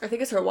 like... I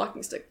think it's her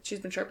walking stick. She's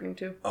been sharpening,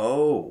 too.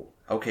 Oh.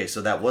 Okay,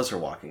 so that was her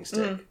walking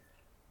stick.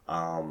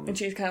 And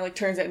she kind of, like,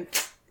 turns it and...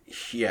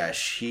 Yeah,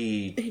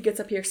 he gets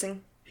a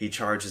piercing. He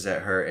charges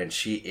at her, and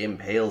she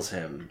impales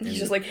him. He's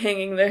just, like,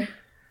 hanging there.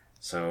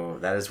 So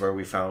that is where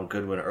we found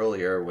Goodwin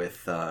earlier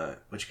with,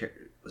 which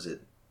character? Was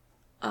it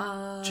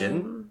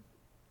Jin?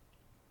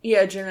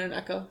 Yeah, Jin and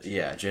Echo.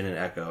 Yeah, Jin and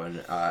Echo. And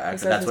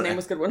that's his name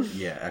was Goodwin.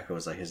 Yeah, Echo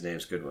was like, his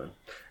name's Goodwin.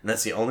 And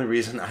that's the only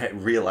reason I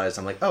realized,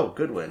 I'm like, oh,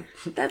 Goodwin.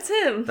 That's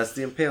him. That's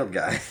the impaled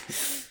guy.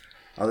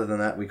 Other than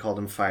that, we called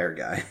him Fire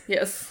Guy.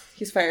 Yes,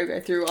 he's Fire Guy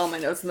through all my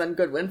notes, and then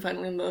Goodwin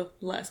finally on the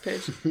last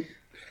page.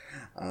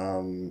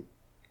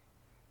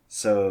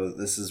 So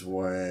this is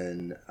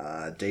when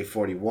day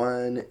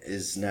 41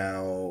 is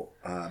now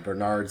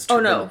Bernard's turn.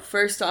 Oh no,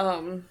 first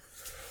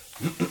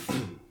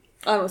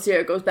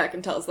Lucia goes back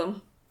and tells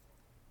them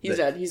he's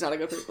dead. He's not a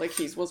good person. Like,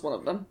 was one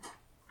of them.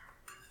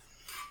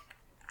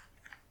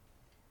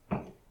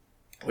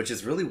 Which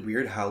is really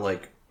weird how,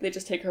 like... They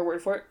just take her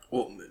word for it?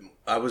 Well,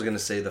 I was going to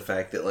say the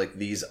fact that, like,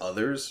 these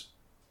others,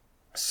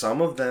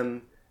 some of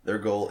them, their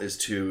goal is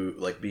to,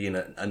 like, be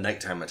a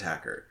nighttime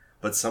attacker.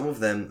 But some of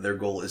them, their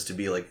goal is to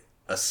be, like,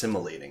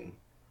 assimilating.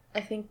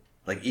 I think...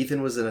 Like,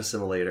 Ethan was an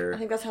assimilator. I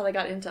think that's how they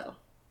got intel.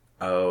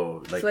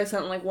 Oh, like... So they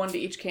sent, like, one to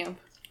each camp.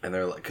 And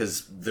they're like...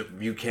 Because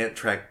you can't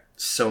track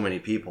so many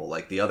people.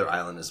 Like, the other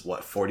island is,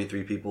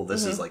 43 people?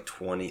 This is, like,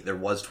 20... There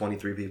was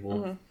 23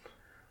 people.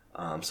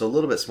 So a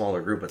little bit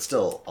smaller group, but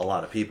still a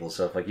lot of people.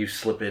 So if, like, you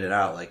slip in and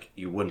out, like,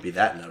 you wouldn't be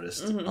that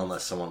noticed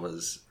unless someone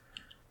was...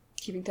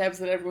 Keeping tabs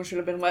that everyone should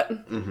have been wet.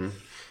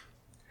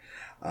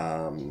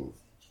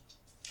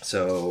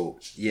 So,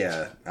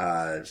 yeah.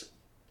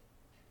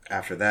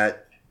 After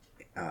that,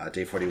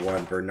 day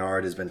 41,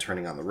 Bernard has been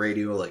turning on the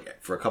radio,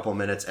 like, for a couple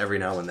minutes every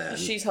now and then.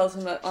 She tells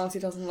him that,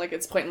 honestly tells him, like,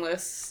 it's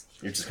pointless.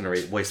 You're just going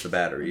to waste the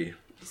battery.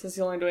 He says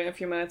he's only doing a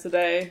few minutes a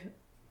day.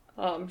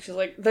 She's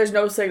like, there's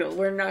no signal.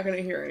 We're not going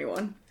to hear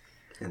anyone.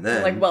 And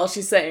then... like, while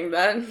she's saying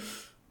that,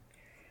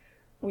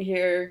 we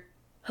hear,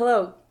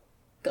 hello.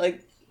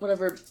 Like,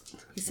 whatever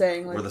he's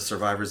saying. Like, we're the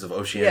survivors of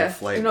Oceanic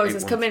Flight. No, he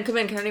says, come in. Can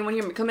anyone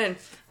hear me? Come in.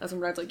 That's when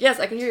Brad's like, yes,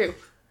 I can hear you.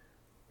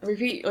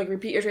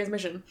 Repeat your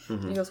transmission.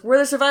 And he goes, we're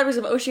the survivors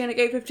of Oceanic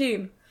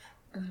 815.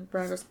 And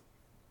Brad goes,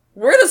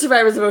 we're the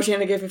survivors of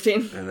Oceanic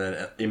 815. And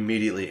then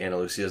immediately Ana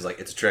Lucia's like,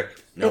 it's a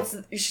trick. No.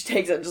 She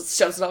takes it and just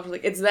shuts it off. She's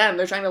like, it's them.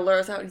 They're trying to lure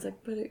us out. And he's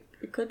like, but it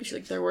could be. She's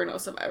like, there were no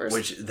survivors.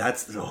 Which,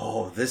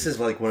 this is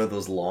like one of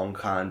those long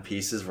con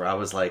pieces where I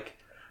was like,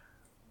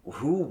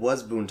 who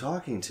was Boone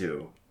talking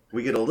to?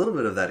 We get a little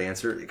bit of that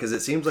answer, because it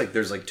seems like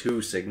there's like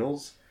two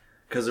signals.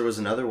 Because there was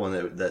another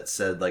one that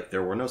said, like,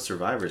 there were no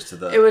survivors to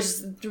the... It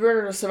was, there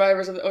were no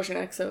survivors of the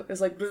Oceanic, so it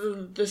was like,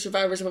 the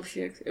survivors of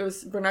Oceanic. It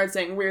was Bernard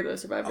saying, we're the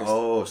survivors.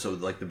 Oh, so,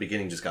 like, the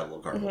beginning just got a little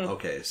garbled.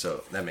 Okay,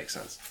 so that makes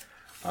sense.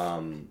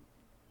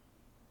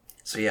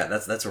 So, yeah,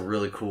 that's a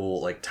really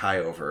cool, like,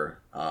 tie-over.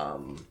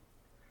 I'm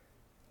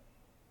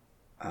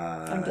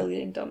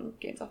deleting dumb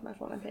games off my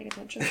phone. I'm paying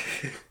attention.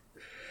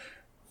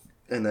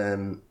 And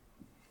then...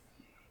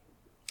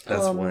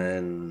 That's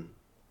when...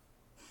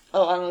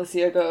 Oh, Ana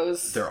Lucia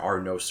goes... There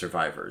are no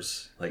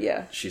survivors. Like,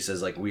 yeah. She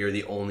says, like, we are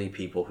the only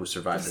people who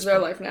survived this. This is our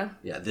life now.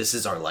 Yeah, this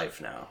is our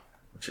life now.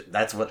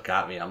 That's what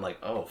got me. I'm like,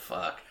 oh,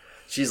 fuck.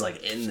 She's,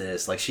 like, in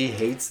this. Like, she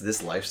hates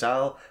this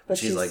lifestyle. But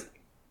she's like...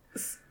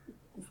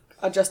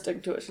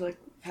 adjusting to it. She's like,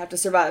 have to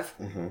survive.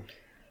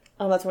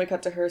 That's when we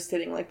cut to her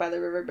sitting, like, by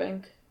the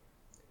riverbank.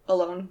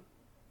 Alone.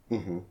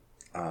 And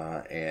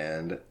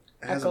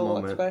has Echo a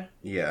moment... walks by.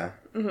 Yeah.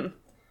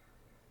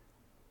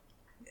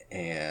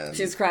 And...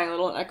 She's crying a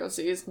little, and Echo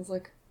sees, and is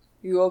like,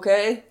 you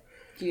okay?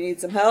 Do you need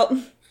some help?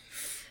 And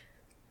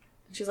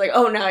she's like,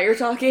 oh, now you're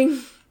talking?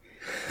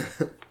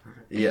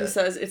 Yeah. He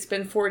says, it's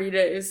been 40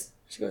 days.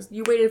 She goes,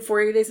 you waited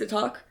 40 days to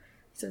talk?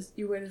 He says,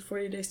 you waited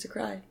 40 days to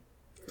cry.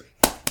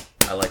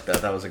 I like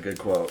that. That was a good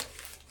quote.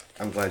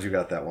 I'm glad you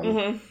got that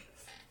one.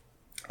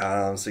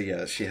 Mm-hmm. So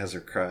yeah, she has her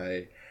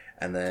cry.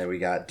 And then we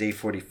got day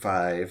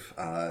 45.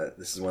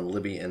 This is when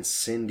Libby and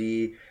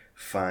Cindy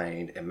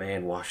find a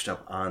man washed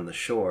up on the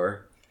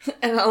shore.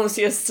 And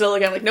Alicia's still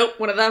again like, nope,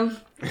 one of them.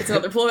 It's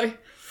another ploy.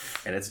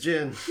 And it's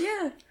Jin.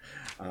 Yeah.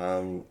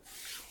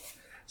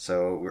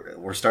 So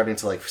we're starting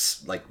to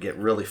like get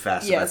really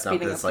fast about stuff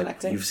because it's like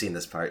connecting. you've seen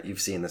this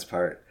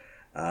part.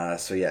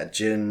 So yeah,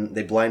 Jin,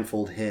 they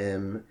blindfold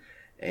him,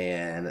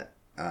 and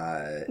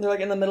they're like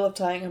in the middle of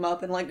tying him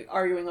up and like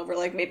arguing over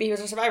like maybe he was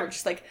a survivor.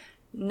 She's like,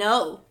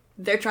 no,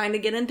 they're trying to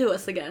get into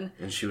us again.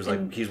 And she was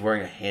like, he's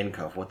wearing a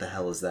handcuff. What the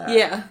hell is that?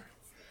 Yeah.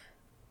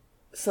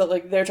 So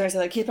like they're trying to say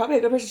like he's probably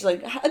a good person. She's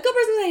like, a good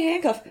person's in a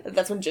handcuff. And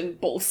that's when Jin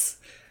bolts.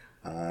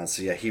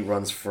 So yeah, he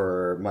runs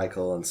for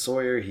Michael and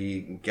Sawyer.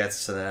 He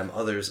gets to them.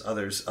 Others.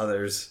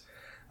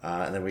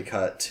 And then we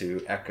cut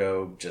to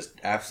Echo just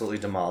absolutely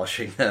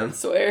demolishing them.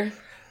 Sawyer.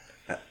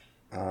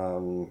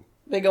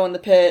 They go in the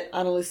pit.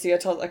 Ana Lucia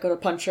tells Echo to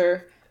punch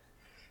her.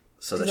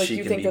 So that like, she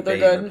you can think be that they're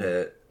bait in good? the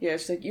pit. Yeah,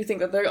 she's like, you think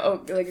that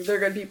they're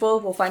good people?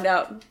 We'll find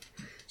out.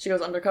 She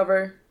goes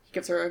undercover. He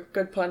gives her a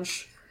good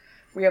punch.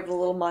 We have a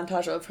little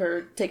montage of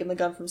her taking the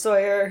gun from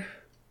Sawyer.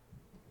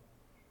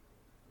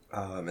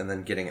 And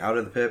then getting out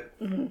of the pit.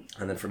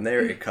 Mm-hmm. And then from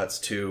there, it cuts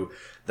to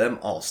them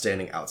all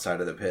standing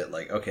outside of the pit.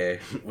 Like, okay,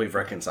 we've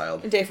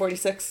reconciled. Day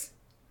 46.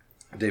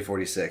 Day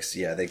 46,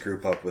 yeah, they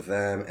group up with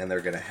them, and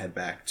they're going to head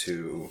back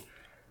to...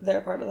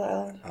 Their part of the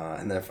island.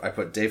 And then I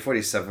put day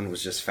 47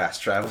 was just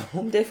fast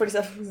travel. Day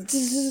 47.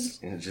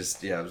 And it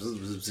just, yeah,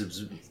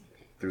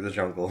 through the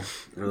jungle.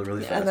 Really,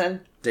 really fast. And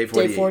then day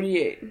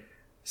 48.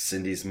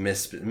 Cindy's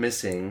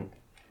missing.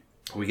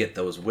 We get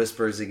those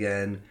whispers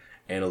again.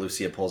 Ana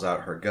Lucia pulls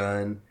out her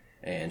gun,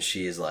 and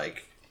she is,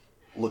 like,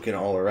 looking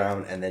all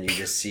around, and then you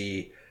just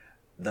see...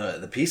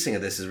 The piecing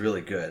of this is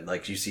really good.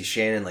 Like, you see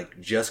Shannon, like,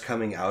 just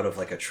coming out of,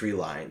 like, a tree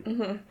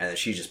line, and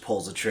she just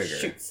pulls the trigger.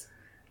 Shoots.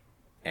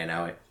 And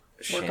now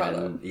We're caught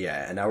up.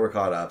 Yeah, and now we're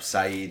caught up.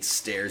 Saeed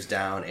stares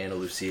down Ana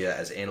Lucia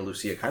as Ana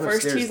Lucia kind of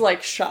First stares... he's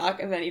like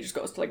shock, and then he just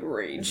goes to like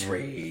rage.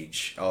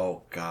 Rage.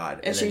 Oh,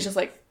 God. And she's just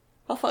like,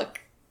 oh, fuck.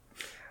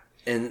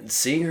 And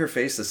seeing her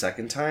face the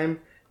second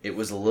time, it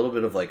was a little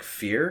bit of like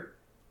fear,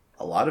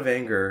 a lot of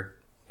anger,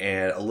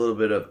 and a little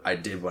bit of I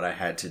did what I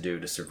had to do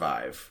to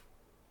survive.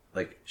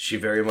 Like, she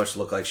very much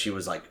looked like she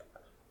was like,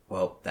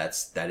 well, that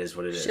is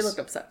what it is. She looked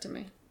upset to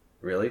me.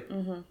 Really?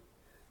 Mm-hmm.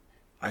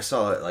 I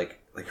saw it like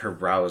her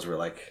brows were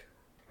like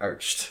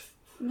arched.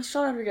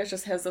 Michelle Rodriguez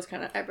just has those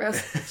kind of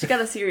eyebrows. She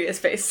got a serious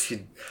face.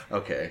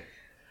 Okay.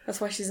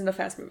 That's why she's in the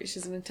fast movie.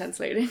 She's an intense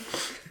lady.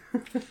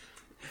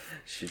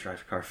 She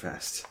drives a car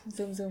fast.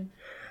 Zoom, zoom.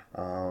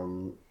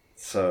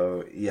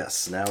 So,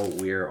 yes, now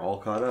we're all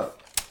caught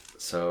up.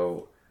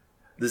 So,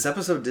 this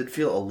episode did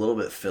feel a little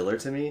bit filler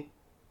to me.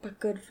 But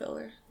good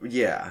filler.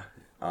 Yeah.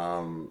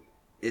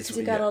 It's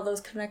you got all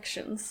those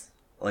connections.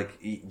 Like,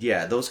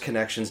 yeah, those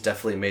connections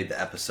definitely made the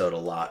episode a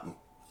lot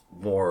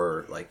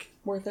more, like...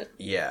 Worth it.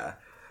 Yeah.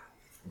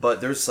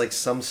 But there's, like,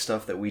 some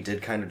stuff that we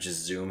did kind of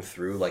just zoom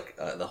through, like,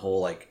 the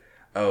whole, like,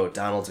 oh,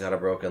 Donald's got a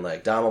broken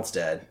leg. Donald's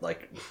dead.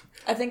 Like...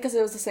 I think because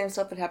it was the same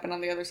stuff that happened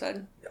on the other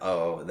side.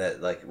 Oh,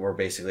 that, like, we're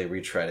basically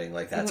retreading.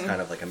 Like, that's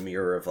kind of like a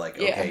mirror of, like,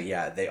 okay,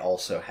 yeah, they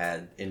also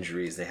had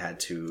injuries they had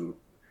to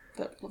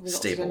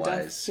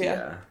stabilize.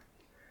 Yeah.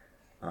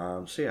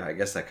 So, yeah, I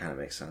guess that kind of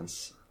makes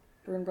sense.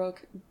 Boone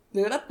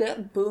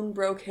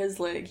broke his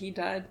leg. He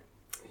died.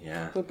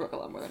 Yeah. Boone broke a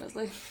lot more than his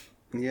leg.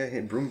 Yeah,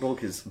 Boone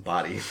broke his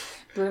body.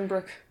 Boone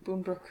broke.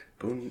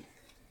 Boone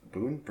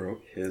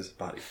broke his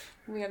body.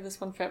 We have this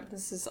one fabric.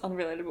 This is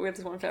unrelated, but we have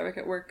this one fabric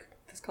at work.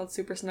 It's called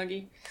Super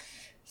Snuggie.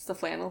 It's the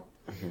flannel.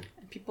 Mm-hmm.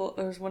 And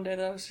there was one day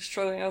that I was just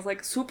struggling. I was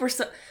like, Super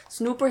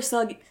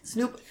Snuggie.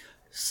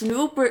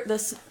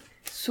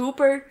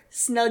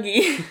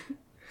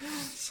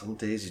 Some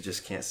days you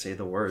just can't say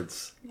the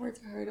words. Words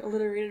are hard.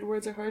 Alliterated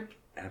words are hard.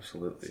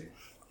 Absolutely.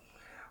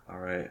 All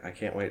right. I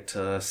can't wait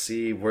to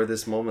see where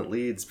this moment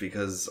leads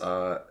because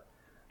I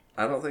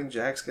don't think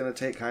Jack's going to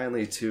take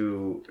kindly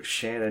to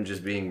Shannon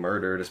just being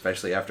murdered,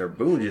 especially after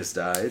Boone just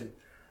died.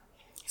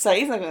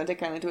 Saeed's not going to take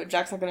kindly to it.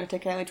 Jack's not going to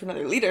take kindly to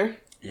another leader.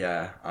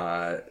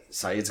 Yeah.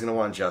 Saeed's going to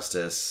want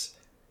justice.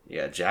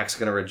 Yeah, Jack's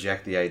going to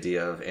reject the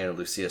idea of Ana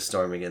Lucia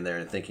storming in there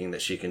and thinking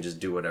that she can just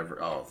do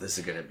whatever. Oh, this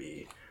is going to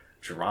be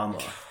drama.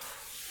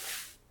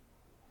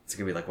 It's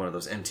going to be like one of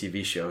those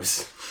MTV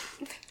shows.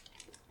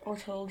 Or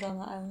Total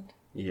Drama Island.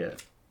 Yeah.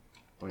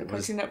 The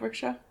Cartoon Network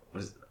show?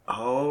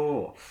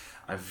 Oh,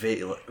 I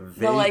vaguely...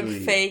 The, like,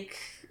 fake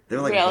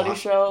they're like reality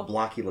show.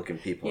 Blocky looking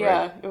people, yeah,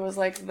 right? It was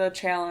like the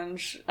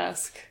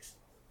challenge-esque.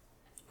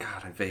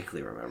 God, I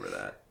vaguely remember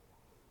that.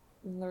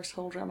 And there was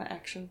Total Drama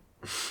action.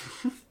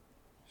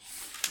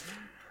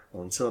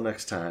 Well, until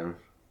next time,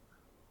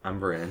 I'm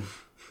Bryn.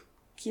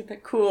 Keep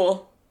it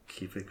cool.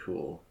 Keep it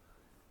cool.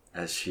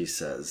 As she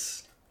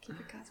says. Keep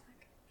it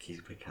cosmic.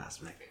 Keep it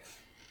cosmic.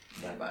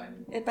 Bye-bye.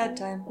 At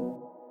bedtime.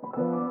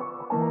 Bye.